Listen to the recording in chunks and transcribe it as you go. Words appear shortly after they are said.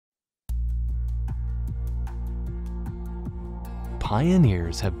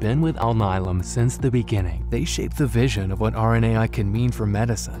pioneers have been with Alnylam since the beginning. They shaped the vision of what RNAi can mean for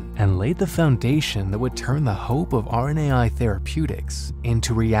medicine and laid the foundation that would turn the hope of RNAi therapeutics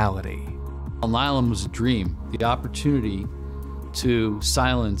into reality. Alnylam was a dream, the opportunity to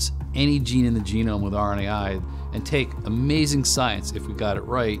silence any gene in the genome with RNAi and take amazing science, if we got it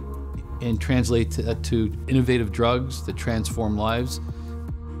right, and translate to innovative drugs that transform lives.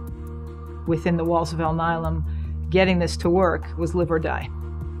 Within the walls of Alnylam, getting this to work was live or die.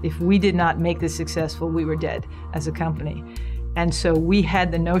 If we did not make this successful, we were dead as a company. And so we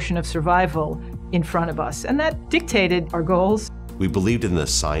had the notion of survival in front of us, and that dictated our goals. We believed in the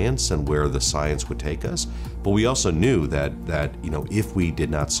science and where the science would take us, but we also knew that if we did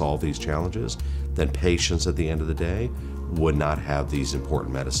not solve these challenges, then patients at the end of the day would not have these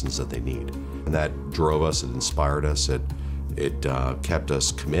important medicines that they need. And that drove us, it inspired us, it kept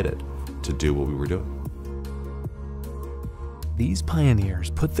us committed to do what we were doing. These pioneers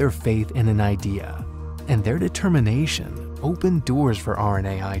put their faith in an idea, and their determination opened doors for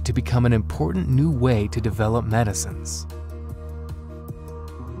RNAi to become an important new way to develop medicines.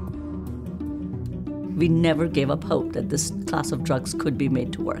 We never gave up hope that this class of drugs could be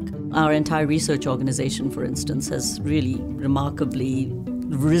made to work. Our entire research organization, for instance, has really remarkably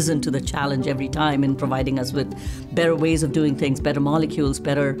risen to the challenge every time in providing us with better ways of doing things, better molecules,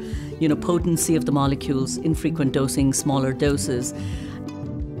 better potency of the molecules, infrequent dosing, smaller doses.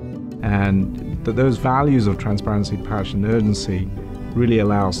 And those values of transparency, passion, urgency really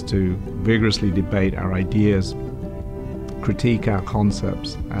allow us to vigorously debate our ideas, critique our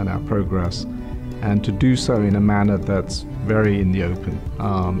concepts and our progress, and to do so in a manner that's very in the open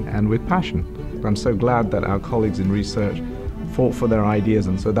and with passion. I'm so glad that our colleagues in research fought for their ideas,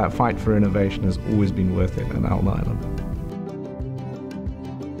 and so that fight for innovation has always been worth it at Alnylam.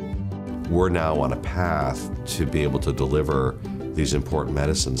 We're now on a path to be able to deliver these important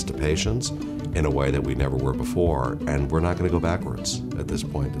medicines to patients in a way that we never were before, and we're not going to go backwards at this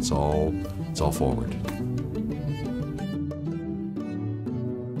point. It's all forward.